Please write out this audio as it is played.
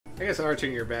I guess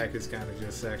arching your back is kind of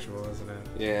just sexual, isn't it?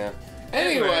 Yeah.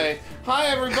 Anyway, hi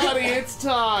everybody, it's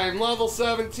time. Level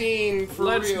 17 for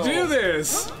Let's real. do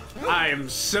this! I am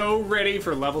so ready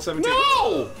for level 17.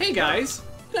 No! Hey guys,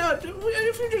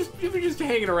 if you're just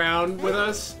hanging around with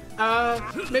us,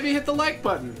 maybe hit the like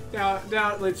button. Now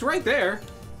it's right there.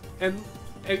 And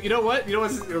you know what? You know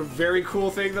what's a very cool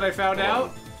thing that I found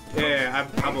out? Yeah,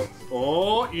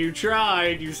 oh, you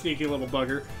tried, you sneaky little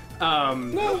bugger.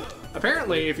 No.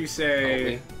 Apparently, if you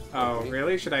say, "Oh,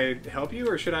 really? Should I help you,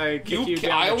 or should I kick you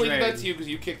down I the only drain?" did that to you because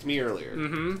you kicked me earlier.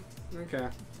 Mm-hmm. Okay.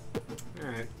 All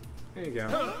right. There you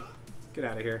go. Get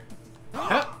out of here.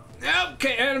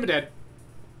 Okay, and I'm dead.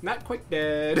 Not quite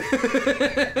dead.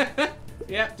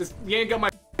 Yeah, just yank on my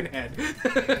head.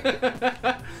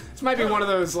 This might be one of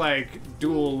those like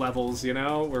dual levels, you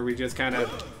know, where we just kind of,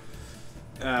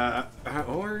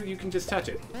 or you can just touch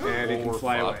it and it can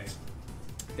fly away.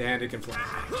 And it can fly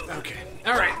away. Okay.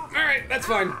 All right, that's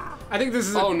fine. I think this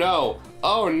is. Oh no!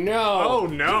 Oh no! Oh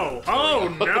no! Oh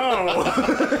no!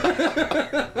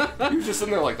 You were just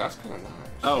sitting there like, that's kind of nice.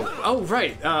 Oh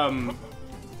right.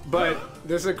 But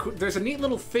there's a neat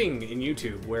little thing in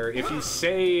YouTube where if you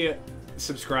say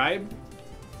subscribe,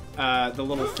 the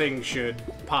little thing should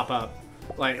pop up.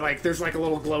 Like there's like a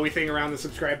little glowy thing around the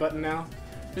subscribe button now.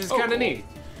 Which is kind of neat.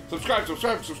 Subscribe,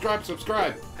 subscribe, subscribe,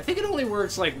 subscribe. I think it only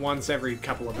works like once every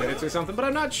couple of minutes or something, but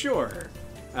I'm not sure.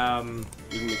 We can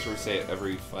make sure we say it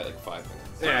every 5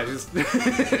 minutes.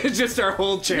 Yeah, just our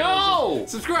whole channel. No!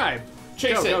 Just subscribe.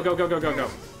 Chase it. Go.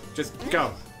 Just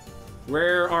go.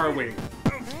 Where are we?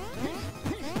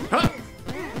 Huh?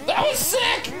 That was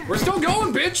sick! We're still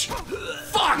going, bitch!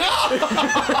 Fuck! No!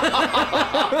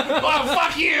 Oh,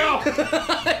 fuck you!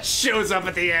 Shows up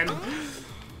at the end.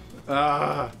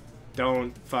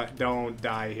 Don't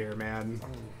die here, man.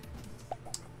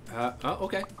 Oh,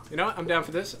 okay. You know what? I'm down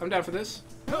for this.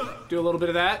 Do a little bit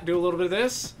of that. Do a little bit of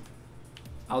this.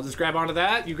 I'll just grab onto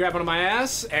that. You grab onto my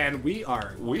ass, and we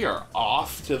are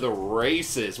off to the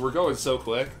races. We're going so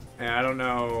quick. Yeah, I don't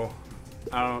know.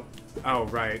 Oh,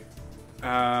 right.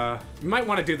 You might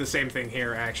want to do the same thing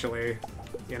here, actually.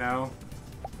 You know?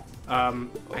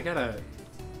 I gotta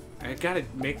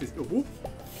make this. Whoop.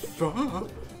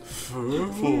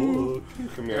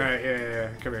 Come here. Alright, yeah.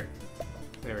 Come here.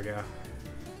 There we go.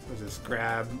 We'll just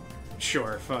grab.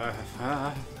 Sure.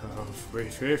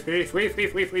 Wait.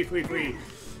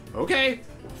 Okay.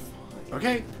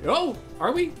 Oh,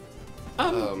 are we?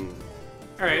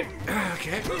 Alright.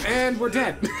 Okay. And we're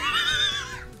dead.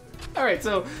 Alright,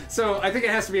 so I think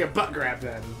it has to be a butt grab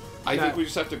then. I think we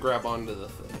just have to grab onto the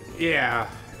thing. Yeah.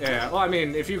 Well, I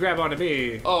mean, if you grab onto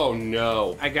me... Oh,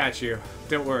 no. I got you.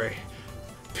 Don't worry.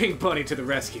 Pink Bunny to the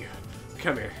rescue.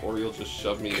 Come here. Or you'll just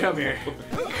shove me Come here.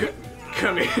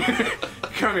 Come here.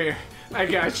 Come here. I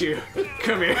got you.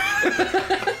 Come here.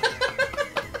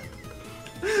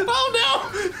 Oh, no!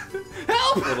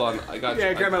 Help! Hold on, I got you.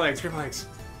 Yeah, grab my legs. Grab my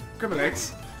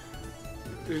legs.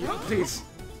 Please.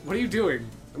 What are you doing?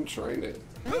 I'm trying to...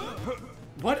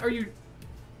 What are you...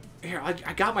 Here, I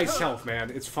got myself,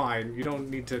 man. It's fine. You don't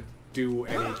need to do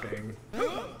anything.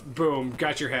 Boom.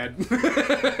 Got your head.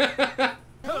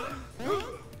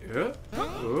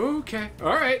 Okay.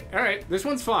 Alright. This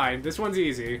one's fine. This one's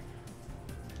easy.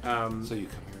 So you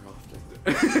come here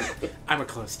often? I'm a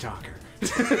close talker.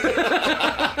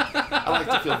 I like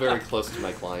to feel very close to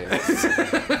my clients.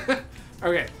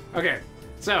 Okay.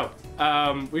 So,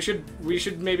 we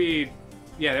should maybe...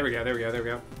 Yeah, there we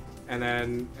go. And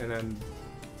then...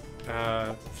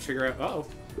 figure out...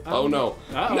 Oh no.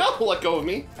 No, let go of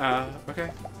me.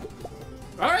 Okay.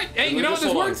 Alright, hey, you know what?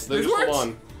 This works. This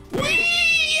works.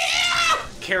 Yeah!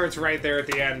 Carrot's right there at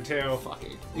the end, too.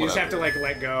 Fucking You just have to, like,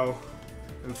 let go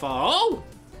and fall.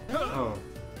 Oh!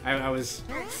 I was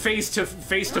face to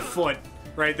foot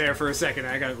right there for a second.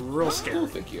 I got real scared. Oh,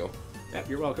 thank you. Yep,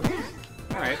 you're welcome.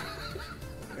 Alright.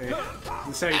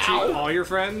 This is how you treat all your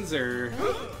friends, or...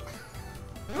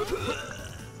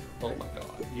 Oh my god.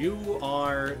 You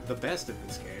are the best at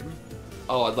this game.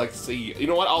 Oh, I'd like to see you. You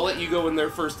know what? I'll let you go in there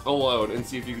first alone and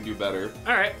see if you can do better.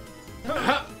 Alright.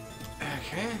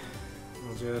 Okay.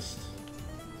 We'll just...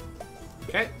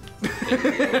 Okay.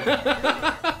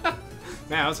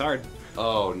 Now it's hard.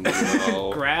 Oh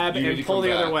no. Grab and pull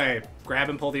the other way. Grab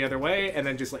and pull the other way, and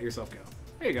then just let yourself go.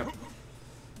 There you go.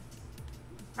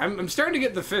 I'm starting to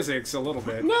get the physics a little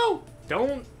bit. No!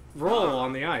 Don't roll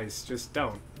on the ice. Just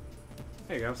don't.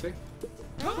 There you go, see?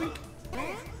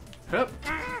 Hup.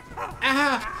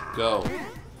 Ah! Go.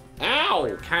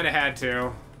 Ow! Kinda had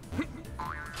to.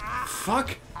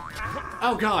 Fuck.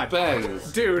 Oh god.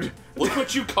 Bangs. Dude. Look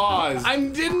what you caused.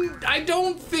 I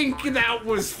don't think that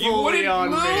was You fully wouldn't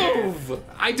on move. me.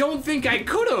 I don't think I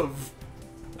could have.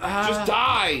 Just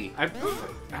die. I'm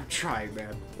trying,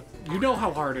 man. You know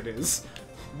how hard it is.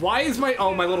 Why is my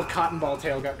little cotton ball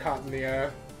tail got caught in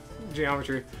the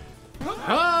geometry?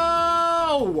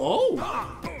 Oh!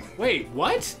 Wait,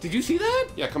 what? Did you see that?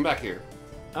 Yeah, come back here.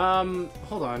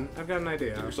 Hold on. I've got an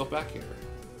idea. Get yourself back here.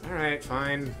 All right,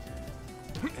 fine.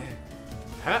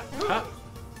 Huh?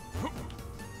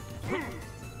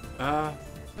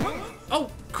 Oh,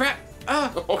 crap!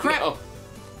 Oh, crap! no.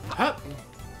 Huh?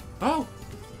 Oh.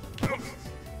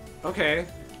 Okay.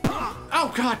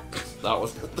 Oh God. That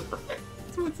wasn't the right.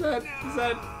 What's that? Is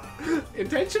that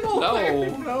intentional? No. I don't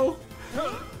even know.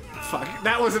 Fuck.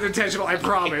 That wasn't intentional. I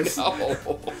promise. No.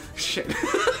 Shit.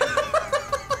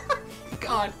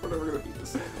 God. We're never gonna beat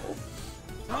this level.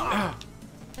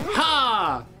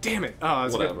 Ha! Damn it. Oh,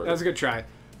 that was a good try.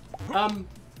 I'm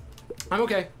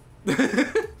okay.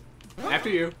 After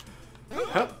you.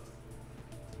 Hup.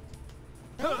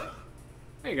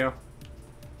 There you go.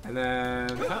 And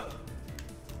then hup.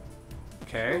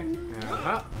 Okay. And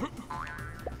hup.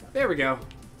 There we go.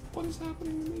 What is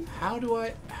happening to me? How do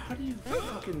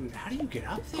you get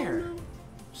up there?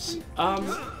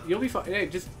 You'll be fine. Hey,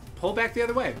 just pull back the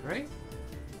other way, right?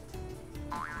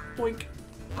 Boink.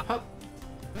 Hup.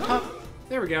 Hup.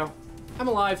 There we go. I'm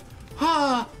alive.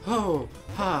 Ha! Oh!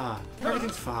 Ha!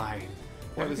 Everything's fine.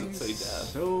 Why does it say Everything's death?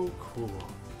 so cool.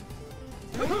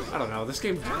 I don't know. This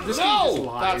game just No!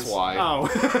 lies. That's why. Oh.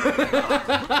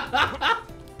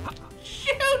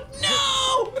 Shoot!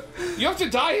 No! You have to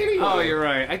die anyway. Oh, you're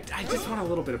right. I just want a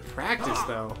little bit of practice,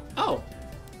 though. Oh.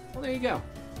 Well, there you go.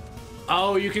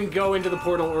 Oh, you can go into the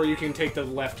portal, or you can take the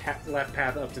left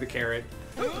path up to the carrot.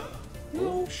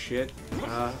 Oh, shit.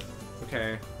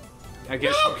 Okay. I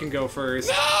guess you can go first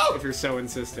if you're so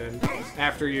insistent.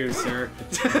 After you, sir.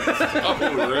 Oh,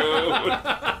 rude.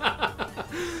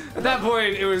 At that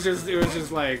point, it was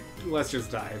just like, let's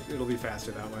just die. It'll be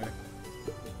faster that way.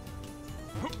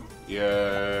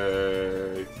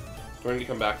 Yay. Do I need to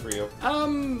come back for you?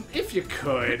 If you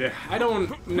could. I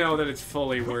don't know that it's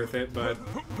fully worth it, but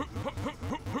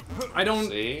I don't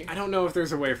know if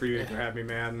there's a way for you to grab me,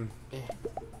 man.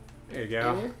 There you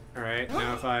go. Alright,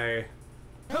 now if I...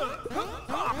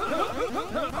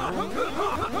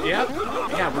 Yep.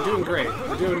 Yeah, we're doing great.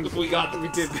 We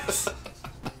did this.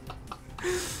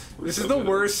 This is the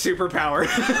worst superpower.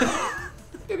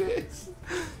 It is.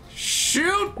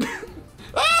 Shoot!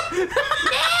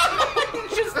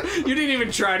 You didn't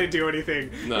even try to do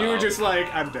anything. No. You were just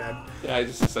like, I'm dead. Yeah, I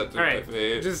just accepted my Alright,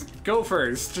 fate. just go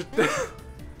first. This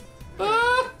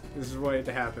is what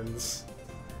happens.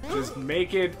 Just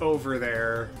make it over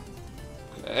there.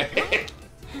 Okay.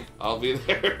 I'll be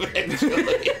there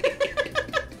eventually.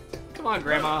 Come on,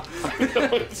 Grandma. I'm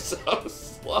going so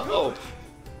slow.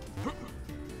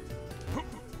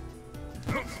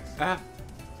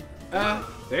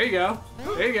 There you go.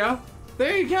 There you go.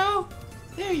 There you go.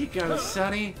 There you go,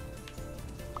 Sonny.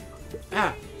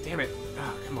 Ah, damn it.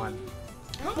 Ah, come on.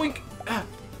 Boink. Ah.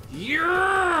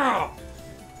 Yeah!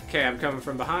 Okay, I'm coming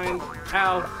from behind.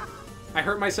 Ow. I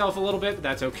hurt myself a little bit, but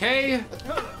that's okay.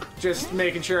 Just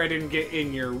making sure I didn't get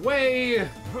in your way.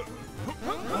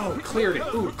 Oh, cleared it.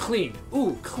 Ooh, clean.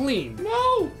 Ooh, clean.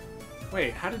 No!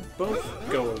 Wait, how did both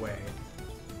go away?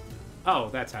 Oh,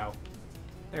 that's how.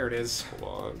 There it is.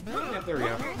 Hold on. Yep, there we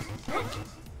go.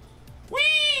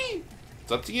 Whee!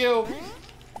 It's up to you.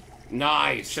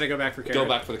 Nice. Should I go back for carrot? Go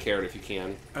back for the carrot if you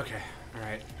can. Okay.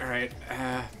 Alright. Alright.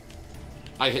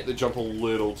 I hit the jump a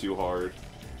little too hard.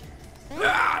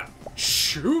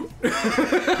 Shoot!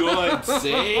 Good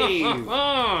save.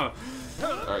 Oh.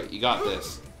 Alright, you got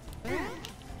this.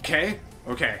 Okay.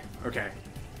 Okay. Okay.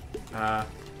 Oh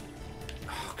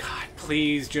God!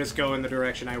 Please just go in the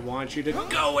direction I want you to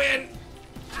go in.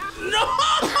 No!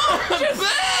 Just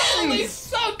only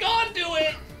suck onto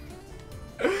it.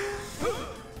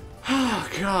 Oh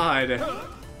God.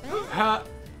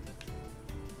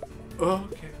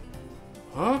 Okay.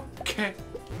 Okay.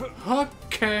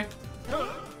 Okay.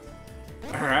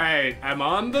 Alright, I'm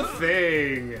on the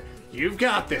thing. You've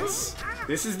got this.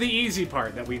 This is the easy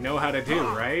part that we know how to do,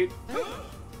 right?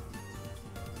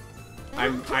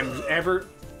 I'm ever...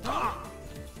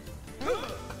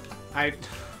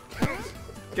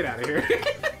 Get out of here.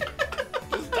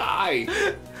 Just die.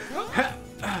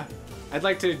 I'd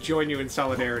like to join you in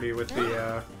solidarity with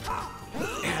the,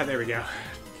 Yeah, there we go.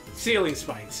 Ceiling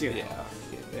spine, ceiling.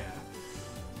 Yeah.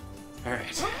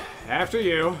 Alright, after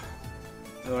you.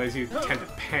 Otherwise you tend to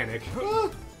panic.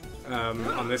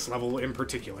 On this level in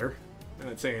particular. I'm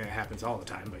not saying it happens all the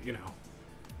time, but you know.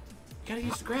 You gotta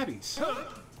use the grabbies.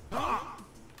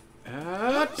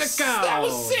 That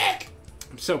was sick!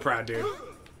 I'm so proud, dude.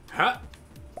 Huh?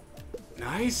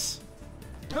 Nice.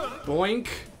 Boink.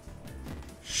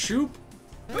 Shoop.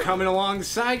 Coming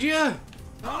alongside you.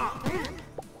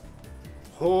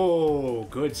 Oh,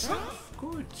 good stuff.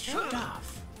 Good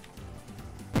stuff.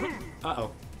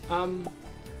 Uh-oh.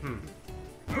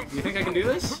 You think I can do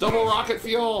this? Double rocket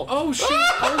fuel! Oh, shit.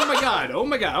 Oh, my God. Oh,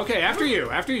 my God. Okay, after you.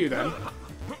 After you, then.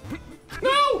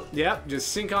 No! Yep, just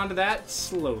sink onto that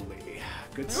slowly.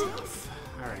 Good stuff.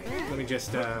 Alright, let me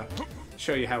just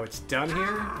show you how it's done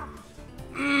here.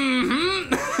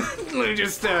 Let me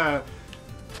just there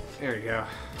we go.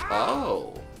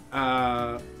 Oh.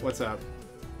 What's up?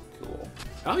 Cool.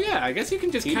 Oh yeah, I guess you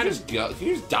can just Can you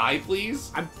just die,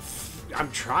 please? I'm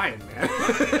trying,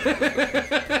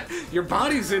 man. Your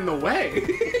body's in the way.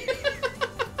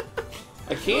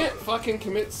 I can't fucking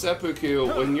commit seppuku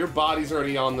when your body's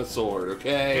already on the sword,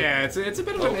 okay? Yeah, it's a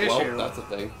bit of an issue. Well, that's a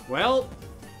thing. Well,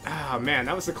 oh man,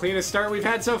 that was the cleanest start we've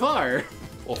had so far.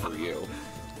 Well, for you.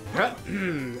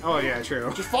 Oh yeah,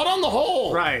 true. Just fall down the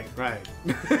hole! Right.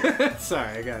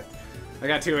 Sorry, I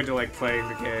got too into like playing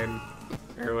the game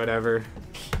or whatever.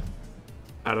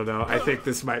 I don't know. I think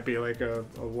this might be like a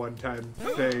one-time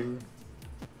thing.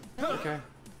 Okay.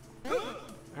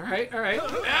 All right.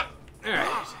 Yep. All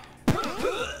right.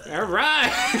 All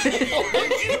right. What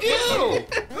did you do?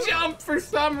 Jump for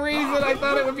some reason. I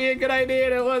thought it would be a good idea,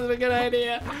 and it wasn't a good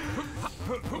idea.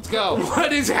 Let's go.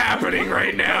 What is happening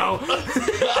right now? What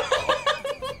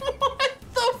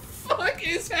the fuck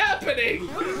is happening?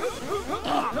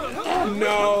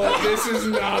 No, this is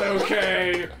not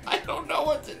okay. I don't know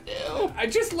what to do. I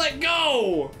just let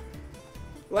go.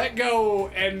 Let go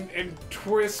and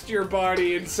twist your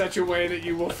body in such a way that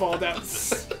you will fall down.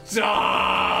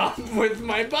 Stop with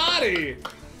my body.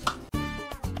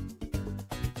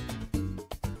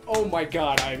 Oh my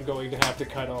god, I'm going to have to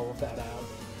cut all of that out.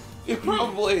 You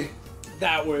probably.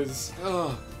 That was...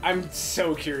 I'm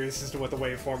so curious as to what the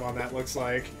waveform on that looks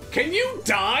like. Can you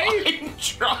die? I'm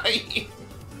trying.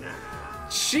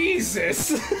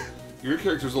 Jesus. Your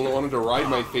character's the one that wanted to ride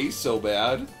my face so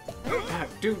bad.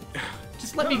 Dude,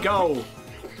 just let me go.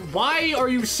 Why are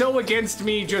you so against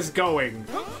me just going?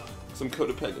 Because I'm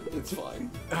codependent. It's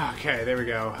fine. Okay, there we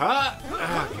go. Huh?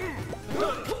 Okay.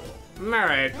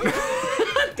 Alright.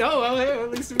 Oh, well,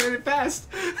 at least we made it past.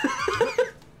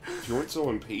 If you weren't so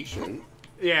impatient.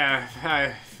 Yeah,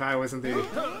 I wasn't the...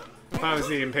 I was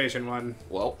the impatient one.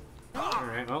 Well.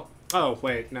 Alright, well... Oh,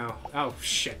 wait, no. Oh,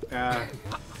 shit.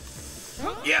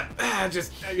 Yep,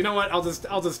 just... you know what? I'll just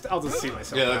see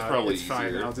myself. Yeah, that's probably it's easier.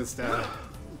 fine. I'll just,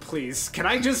 please. Can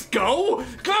I just go?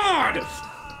 God!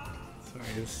 Sorry,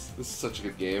 This is such a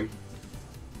good game.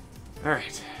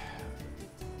 Alright.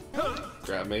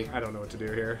 Grab me. I don't know what to do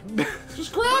here.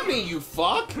 Just grab me, you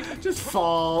fuck! Just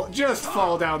fall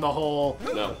down the hole.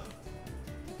 No.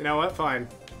 You know what? Fine.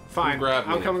 Fine. Grab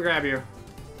me. I'll come and grab you.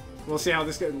 We'll see how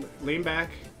this goes. Lean back.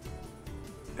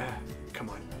 Come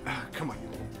on. Come on, you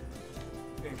little...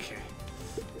 Okay.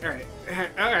 Alright.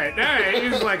 Alright. You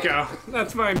just let go.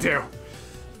 That's fine, too.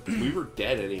 We were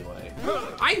dead anyway.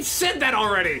 I said that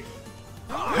already!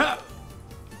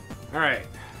 Alright.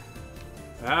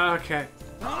 Okay.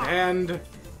 And...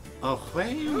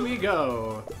 away we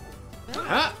go.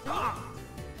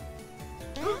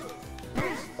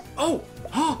 Oh!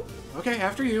 Oh! Okay,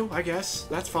 after you, I guess.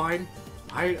 That's fine.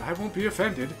 I won't be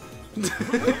offended.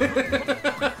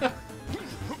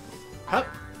 Hup.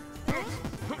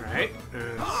 Alright,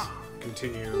 let's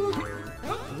continue.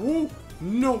 Whoa!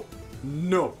 No!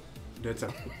 No! That's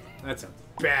a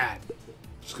bad.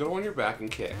 Just go on your back and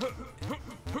kick.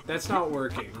 That's not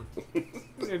working.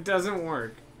 It doesn't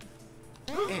work.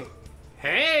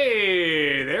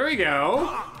 Hey! There we go!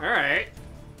 Alright.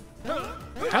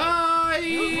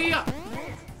 Hi!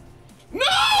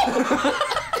 No!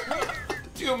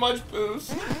 Too much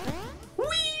boost.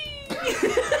 Whee!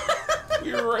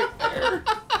 We were right there.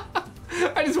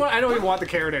 I don't even want the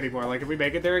carrot anymore. Like, if we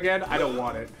make it there again, I don't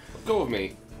want it. Go with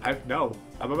me. No.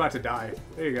 I'm about to die.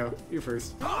 There you go. You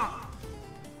first.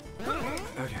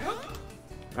 Okay.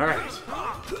 Alright.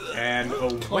 And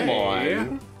away Come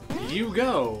on. you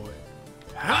go.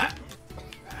 Hot!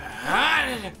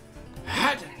 Hot!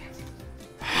 Hot!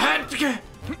 Hot!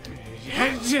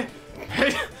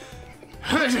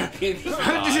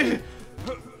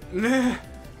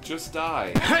 Just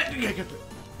die.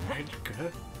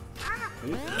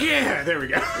 Yeah, there we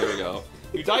go. There we go.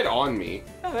 You died on me.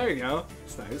 Oh, there you go.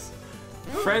 It's nice.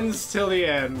 Friends till the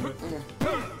end.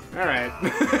 Alright.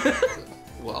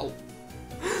 Well.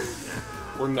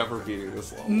 We're never beating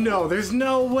this level. No, there's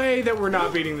no way that we're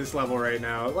not beating this level right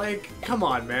now. Like, come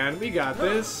on, man. We got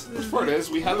this. The part is,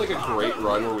 we had like a great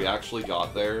run where we actually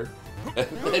got there. And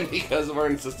then because of our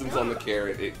insistence on the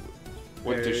carrot, it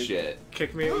went to shit.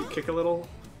 Kick me, kick a little,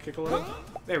 kick a little.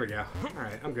 There we go.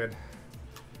 Alright, I'm good.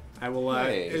 I will,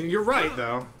 Hey. and you're right,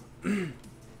 though.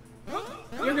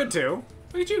 You're good, too.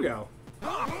 Look at you go.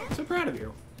 So proud of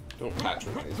you. Don't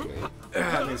patronize me.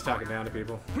 That means talking down to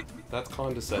people. That's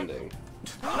condescending.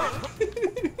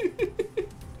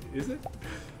 Is it?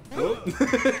 Well,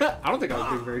 I don't think I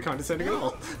was being very condescending at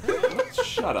all.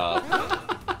 Shut up.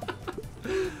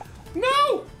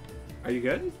 No! Are you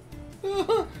good?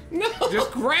 No!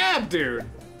 Just grab, dude!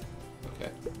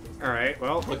 Okay. Alright,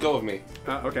 well. Let go of me.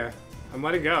 Okay. I'm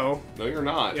letting go. No, you're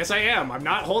not. Yes, I am. I'm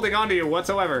not holding on to you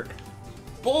whatsoever.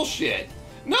 Bullshit!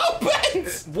 No,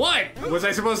 Benz! What? Was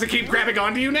I supposed to keep grabbing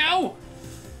onto you now?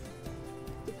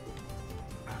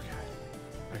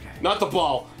 Okay. Not the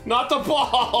ball! Not the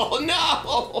ball!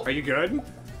 No! Are you good?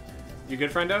 You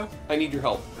good, friendo? I need your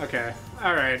help. Okay.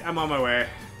 Alright, I'm on my way.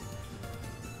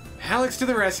 Alex to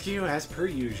the rescue, as per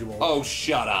usual. Oh,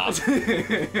 shut up.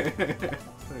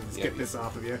 Let's get this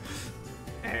off of you.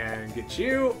 And get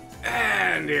you.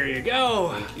 And there you go.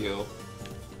 Thank you.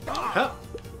 Huh.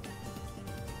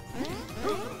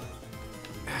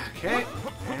 Okay.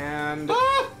 And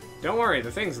don't worry,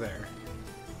 the thing's there.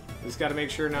 Just gotta make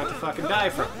sure not to fucking die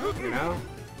from it, you know?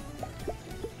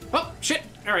 Oh, shit!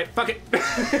 Alright, fuck it.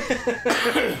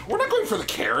 We're not going for the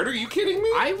carrot, are you kidding me?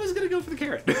 I was gonna go for the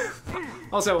carrot.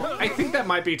 Also, I think that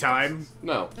might be time.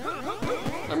 No.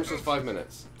 Timer says 5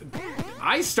 minutes.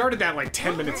 I started that like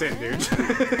 10 minutes in,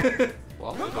 dude.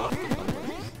 Well, I got the 5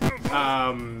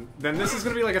 minutes. Then this is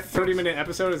gonna be like a 30-minute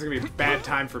episode. It's gonna be a bad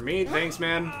time for me. Thanks,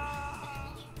 man.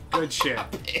 Good shit.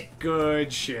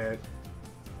 Good shit.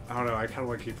 I don't know. I kind of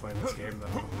want to keep playing this game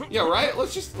though. Yeah, right?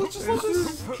 Let's just let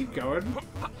this. Keep going.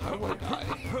 How do I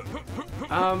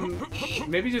die?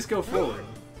 Maybe just go forward.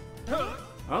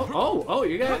 Oh!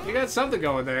 You got something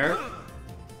going there.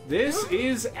 This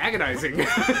is agonizing.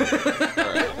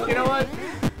 Alright. You know what?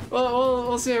 Well,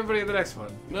 we'll see everybody in the next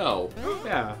one. No.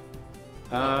 Yeah.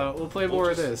 We'll play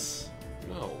more of this.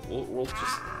 No.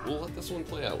 We'll let this one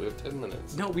play out. We have 10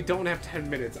 minutes. No, we don't have 10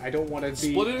 minutes. I don't want to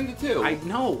be... Split it into 2. I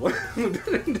know.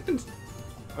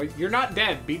 Oh, you're not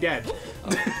dead. Be dead.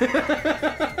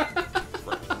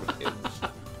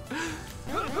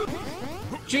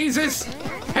 Jesus!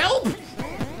 Help!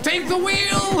 Take the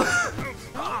wheel!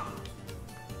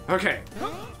 Okay.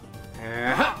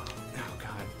 Oh,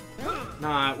 God.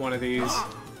 Not one of these.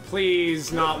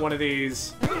 Please, not one of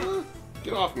these.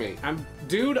 Get off me.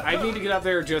 Dude, I need to get up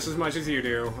there just as much as you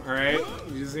do, alright?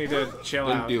 You just need to chill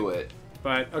Then out. do it.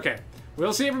 But, okay.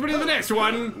 We'll see everybody in the next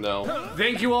one. No.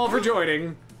 Thank you all for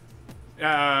joining.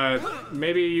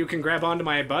 Maybe you can grab onto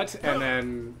my butt, and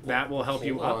then that will help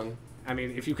you up. on. I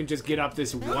mean, if you can just get up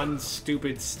this one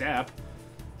stupid step.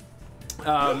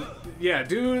 Yeah,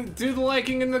 do the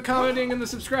liking and the commenting and the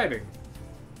subscribing.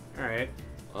 Alright.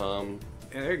 Yeah,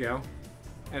 there you go.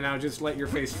 And now just let your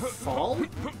face fall?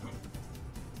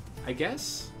 I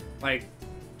guess? Like,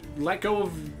 let go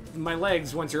of my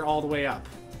legs once you're all the way up.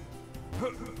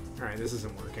 Alright, this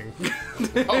isn't working.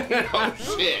 Oh,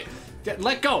 shit.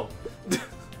 Let go!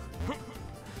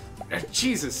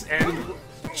 Jesus, and...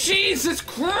 Jesus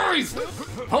Christ!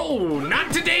 Oh,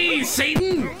 not today,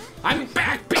 Satan! I'm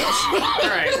back, bitch!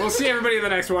 Alright, we'll see everybody in the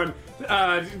next one.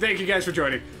 Thank you guys for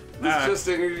joining. This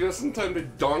you're just in time to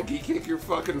donkey kick your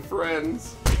fucking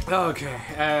friends.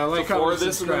 Okay, like, So 4 comment, of this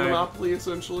and subscribe. then Monopoly,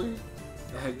 essentially?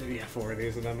 Yeah, 4 of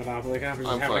these and then Monopoly. I'm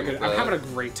fine with having a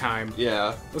great time.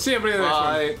 Yeah. We'll see everybody in the next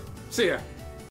one. Bye. See ya.